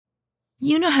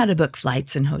You know how to book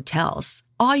flights and hotels.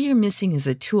 All you're missing is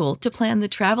a tool to plan the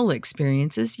travel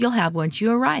experiences you'll have once you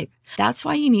arrive. That's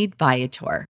why you need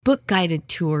Viator. Book guided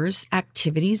tours,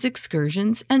 activities,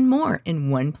 excursions, and more in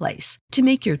one place to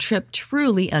make your trip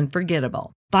truly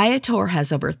unforgettable. Viator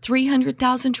has over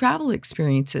 300,000 travel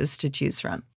experiences to choose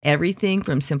from. Everything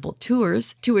from simple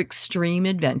tours to extreme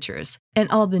adventures and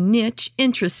all the niche,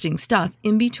 interesting stuff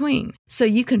in between. So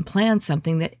you can plan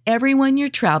something that everyone you're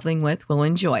traveling with will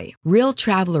enjoy. Real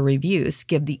traveler reviews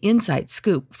give the inside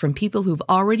scoop from people who've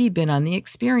already been on the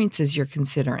experiences you're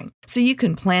considering. So you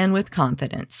can plan with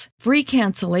confidence. Free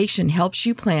cancellation helps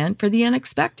you plan for the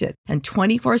unexpected. And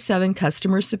 24/7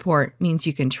 customer support means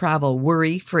you can travel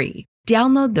worry-free.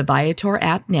 Download the Viator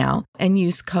app now and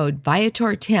use code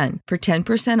Viator10 for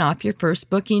 10% off your first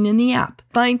booking in the app.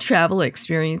 Find travel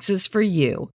experiences for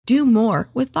you. Do more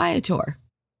with Viator.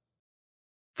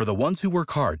 For the ones who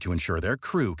work hard to ensure their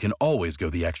crew can always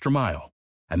go the extra mile,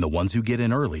 and the ones who get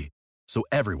in early so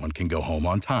everyone can go home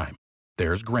on time,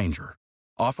 there's Grainger,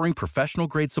 offering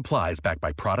professional-grade supplies backed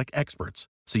by product experts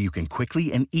so you can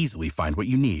quickly and easily find what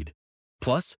you need.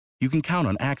 Plus, you can count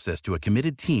on access to a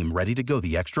committed team ready to go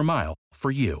the extra mile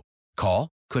for you. Call,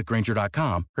 click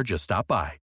Grainger.com, or just stop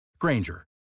by. Grainger,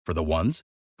 for the ones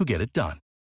who get it done.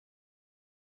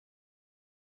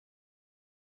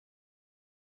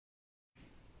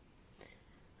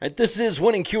 All right, this is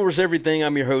Winning Cures Everything.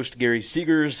 I'm your host, Gary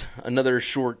Seegers. Another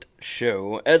short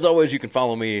show. As always, you can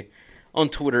follow me on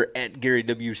Twitter at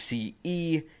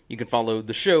GaryWCE. You can follow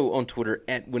the show on Twitter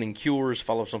at Winning Cures.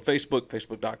 Follow us on Facebook,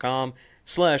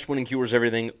 facebook.com/Winning Cures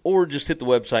Everything, or just hit the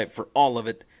website for all of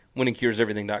it,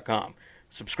 winningcureseverything.com.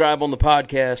 Subscribe on the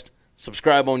podcast,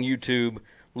 subscribe on YouTube,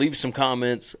 leave some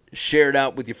comments, share it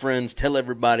out with your friends, tell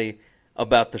everybody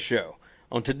about the show.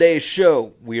 On today's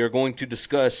show, we are going to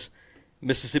discuss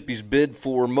Mississippi's bid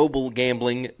for mobile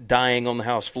gambling dying on the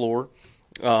House floor.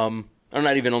 Or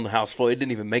not even on the House floor. It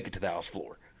didn't even make it to the House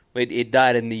floor. It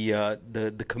died in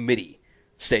the committee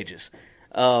stages.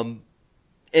 And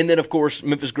then, of course,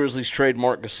 Memphis Grizzlies trade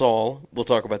Marc Gasol. We'll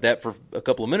talk about that for a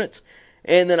couple of minutes.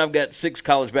 And then I've got 6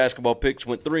 college basketball picks.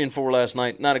 Went 3-4 last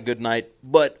night. Not a good night.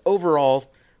 But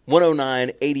overall,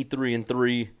 109,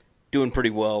 83-3. Doing pretty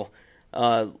well.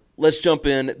 Let's jump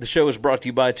in. The show is brought to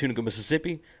you by Tunica,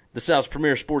 Mississippi, the South's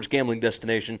premier sports gambling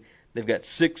destination. They've got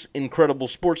 6 incredible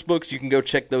sports books. You can go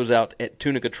check those out at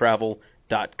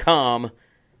tunicatravel.com.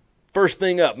 First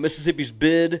thing up, Mississippi's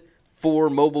bid for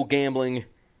mobile gambling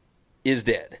is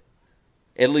dead,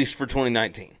 at least for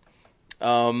 2019.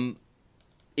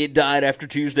 It died after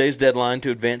Tuesday's deadline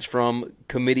to advance from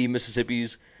Committee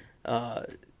Mississippi's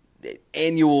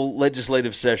annual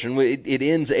legislative session. It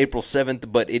ends April 7th,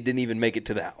 but it didn't even make it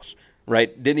to the House,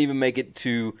 right? Didn't even make it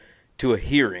to a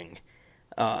hearing.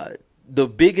 The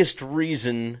biggest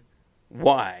reason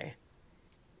why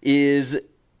is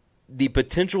the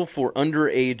potential for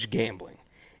underage gambling.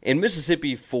 And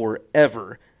Mississippi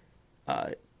forever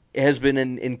has been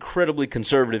an incredibly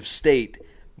conservative state,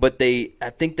 but I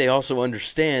think they also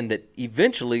understand that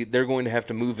eventually they're going to have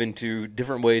to move into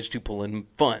different ways to pull in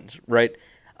funds, right?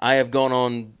 I have gone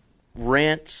on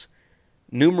rants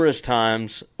numerous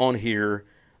times on here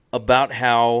about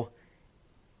how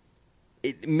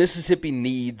Mississippi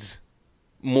needs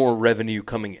more revenue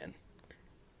coming in.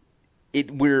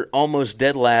 We're almost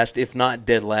dead last, if not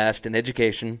dead last, in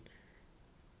education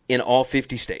in all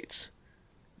 50 states.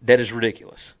 That is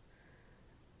ridiculous.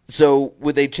 So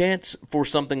with a chance for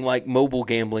something like mobile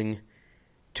gambling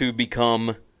to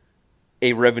become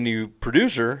a revenue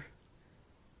producer,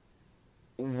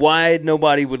 why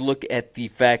nobody would look at the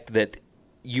fact that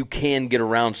you can get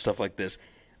around stuff like this?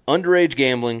 Underage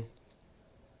gambling,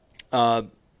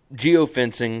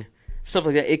 geofencing, stuff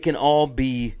like that, it can all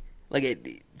be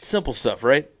like simple stuff,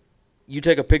 right? You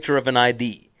take a picture of an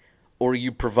ID, or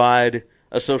you provide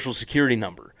a social security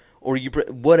number, or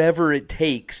whatever it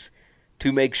takes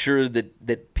to make sure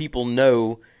that people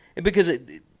know. And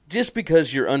just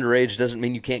because you're underage doesn't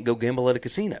mean you can't go gamble at a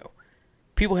casino.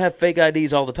 People have fake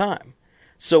IDs all the time.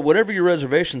 So whatever your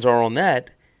reservations are on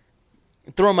that,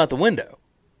 throw them out the window.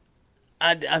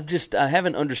 I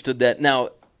haven't understood that. Now,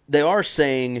 they are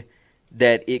saying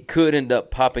that it could end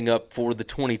up popping up for the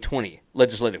 2020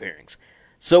 legislative hearings.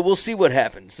 So we'll see what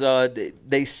happens.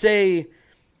 They say,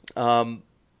 so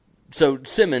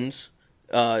Simmons,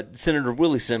 Senator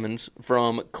Willie Simmons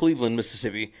from Cleveland,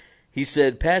 Mississippi, he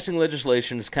said passing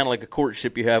legislation is kind of like a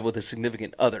courtship you have with a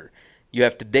significant other. You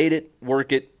have to date it,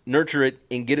 work it, nurture it,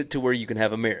 and get it to where you can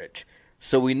have a marriage.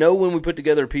 So we know when we put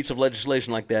together a piece of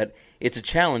legislation like that, it's a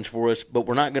challenge for us, but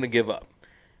we're not going to give up.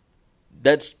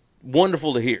 That's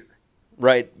wonderful to hear,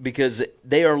 right? Because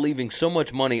they are leaving so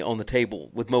much money on the table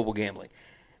with mobile gambling.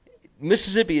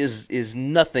 Mississippi is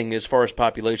nothing as far as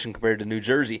population compared to New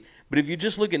Jersey. But if you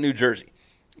just look at New Jersey,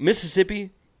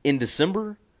 Mississippi in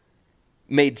December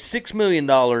made $6 million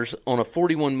on a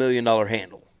 $41 million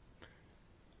handle.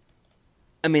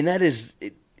 I mean, that is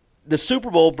the Super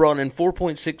Bowl brought in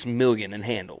 $4.6 million in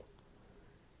handle.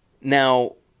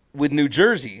 Now, with New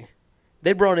Jersey,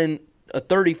 they brought in a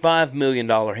 $35 million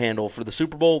handle for the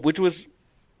Super Bowl, which was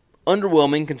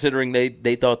underwhelming considering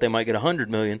they thought they might get $100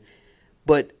 million.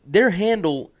 But their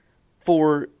handle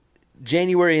for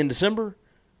January and December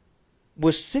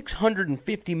was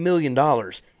 $650 million,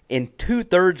 and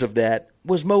 2/3 of that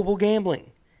was mobile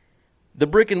gambling. The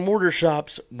brick-and-mortar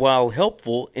shops, while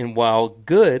helpful and while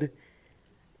good,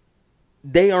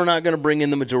 they are not going to bring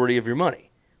in the majority of your money.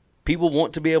 People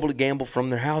want to be able to gamble from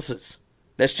their houses.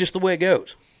 That's just the way it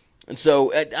goes. And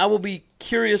so I will be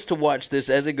curious to watch this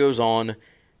as it goes on,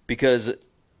 because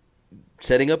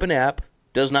setting up an app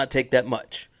does not take that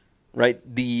much, right?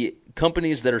 The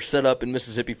companies that are set up in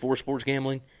Mississippi for sports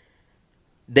gambling,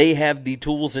 they have the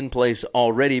tools in place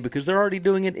already because they're already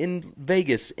doing it in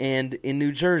Vegas and in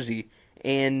New Jersey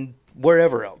and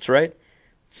wherever else, right?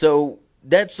 So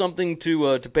that's something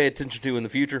to pay attention to in the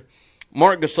future.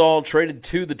 Marc Gasol traded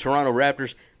to the Toronto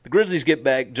Raptors. The Grizzlies get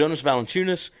back Jonas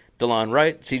Valanciunas, DeLon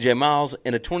Wright, C.J. Miles,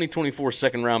 and a 2024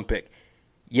 second-round pick.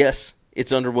 Yes,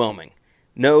 it's underwhelming.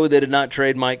 No, they did not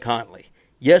trade Mike Conley.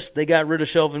 Yes, they got rid of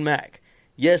Shelvin Mack.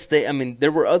 Yes,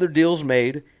 there were other deals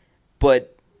made,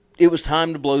 but it was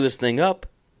time to blow this thing up,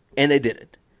 and they did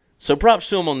it. So props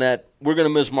to them on that. We're going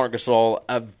to miss Marc Gasol.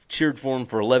 I've cheered for him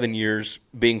for 11 years,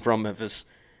 being from Memphis.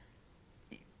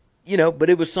 But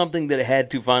it was something that had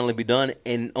to finally be done.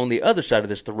 And on the other side of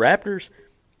this, the Raptors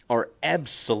are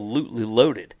absolutely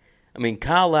loaded. I mean,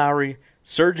 Kyle Lowry,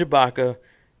 Serge Ibaka,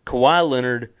 Kawhi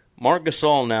Leonard, Marc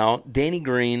Gasol now, Danny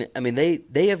Green. I mean,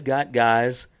 they have got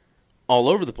guys all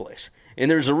over the place.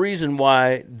 And there's a reason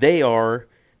why they are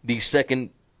the second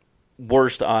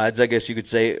worst odds, I guess you could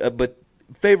say, but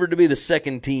favored to be the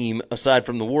second team, aside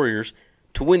from the Warriors,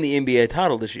 to win the NBA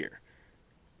title this year.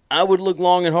 I would look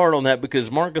long and hard on that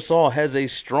because Marc Gasol has a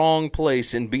strong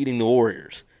place in beating the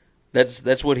Warriors.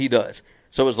 That's what he does.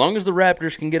 So as long as the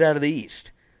Raptors can get out of the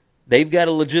East, they've got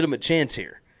a legitimate chance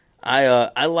here.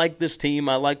 I like this team.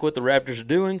 I like what the Raptors are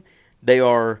doing. They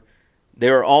are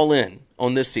all in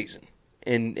on this season,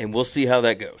 and we'll see how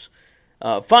that goes.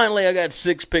 Finally, I got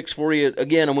 6 picks for you.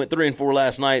 Again, I went 3-4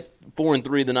 last night,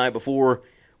 4-3 the night before.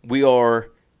 We are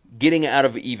getting out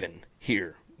of even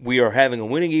here. We are having a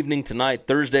winning evening tonight.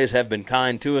 Thursdays have been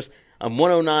kind to us. I'm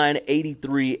 109,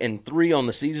 83-3 on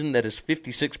the season. That is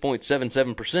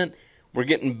 56.77%. We're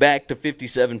getting back to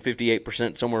 57,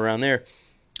 58%, somewhere around there.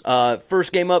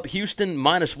 First game up, Houston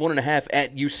 -1.5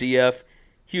 at UCF.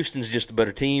 Houston's just a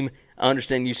better team. I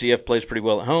understand UCF plays pretty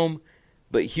well at home,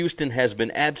 but Houston has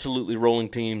been absolutely rolling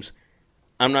teams.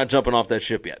 I'm not jumping off that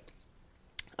ship yet.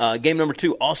 Game number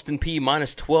 2, Austin Peay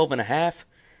 -12.5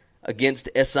 against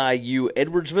SIU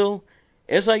Edwardsville.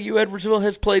 SIU Edwardsville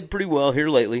has played pretty well here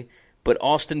lately, but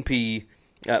Austin Peay,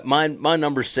 my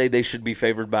numbers say they should be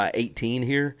favored by 18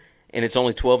 here, and it's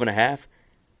only 12.5.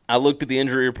 I looked at the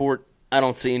injury report. I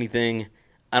don't see anything.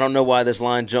 I don't know why this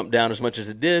line jumped down as much as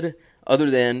it did,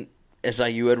 other than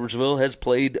SIU Edwardsville has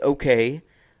played okay,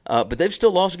 but they've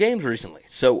still lost games recently.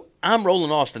 So I'm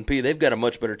rolling Austin Peay. They've got a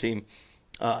much better team.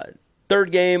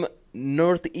 Third game,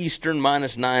 Northeastern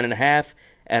 -9.5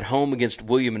 at home against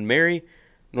William & Mary.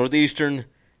 Northeastern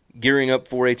gearing up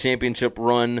for a championship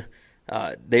run.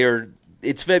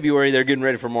 It's February. They're getting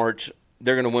ready for March.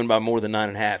 They're going to win by more than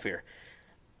 9.5 here.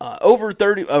 Over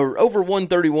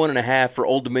 131.5 for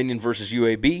Old Dominion versus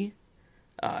UAB.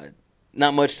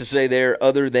 Not much to say there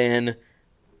other than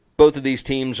both of these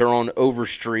teams are on over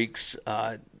streaks.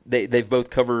 They've both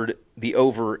covered the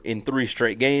over in 3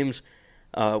 straight games.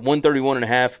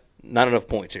 131.5, not enough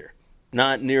points here.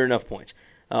 Not near enough points.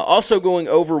 Also going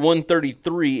over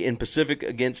 133 in Pacific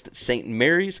against St.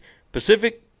 Mary's.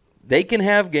 Pacific, they can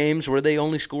have games where they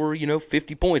only score,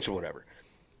 50 points or whatever.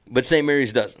 But St.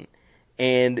 Mary's doesn't.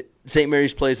 And St.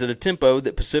 Mary's plays at a tempo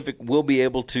that Pacific will be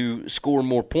able to score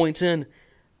more points in.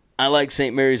 I like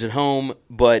St. Mary's at home,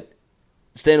 but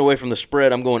staying away from the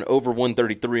spread, I'm going over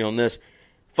 133 on this.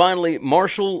 Finally,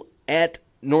 Marshall at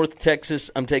North Texas.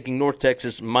 I'm taking North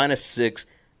Texas -6.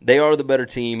 They are the better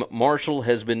team. Marshall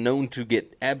has been known to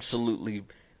get absolutely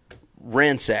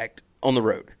ransacked on the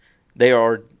road. They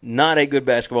are not a good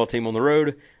basketball team on the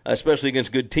road, especially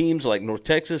against good teams like North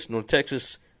Texas. North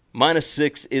Texas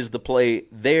 -6 is the play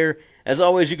there. As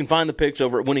always, you can find the picks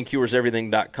over at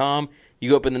winningcureseverything.com. You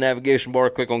go up in the navigation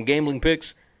bar, click on Gambling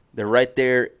Picks. They're right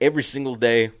there every single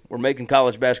day. We're making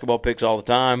college basketball picks all the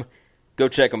time. Go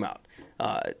check them out.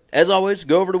 As always,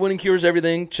 go over to Winning Cures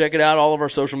Everything. Check it out. All of our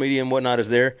social media and whatnot is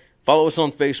there. Follow us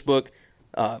on Facebook.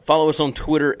 Follow us on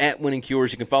Twitter at Winning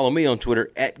Cures. You can follow me on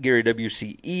Twitter at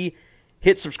GaryWCE.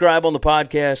 Hit subscribe on the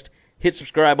podcast. Hit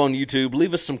subscribe on YouTube.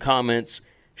 Leave us some comments.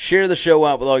 Share the show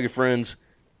out with all your friends.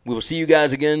 We will see you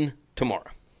guys again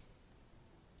tomorrow.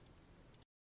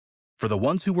 For the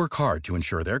ones who work hard to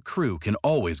ensure their crew can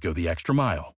always go the extra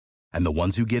mile, and the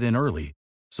ones who get in early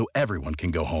so everyone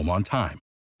can go home on time,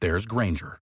 there's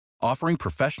Grainger, offering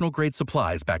professional-grade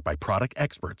supplies backed by product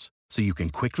experts so you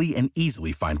can quickly and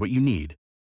easily find what you need.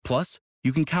 Plus,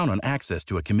 you can count on access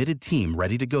to a committed team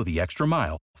ready to go the extra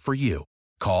mile for you.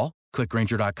 Call, click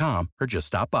Grainger.com, or just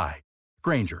stop by.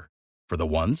 Grainger, for the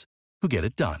ones who get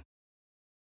it done.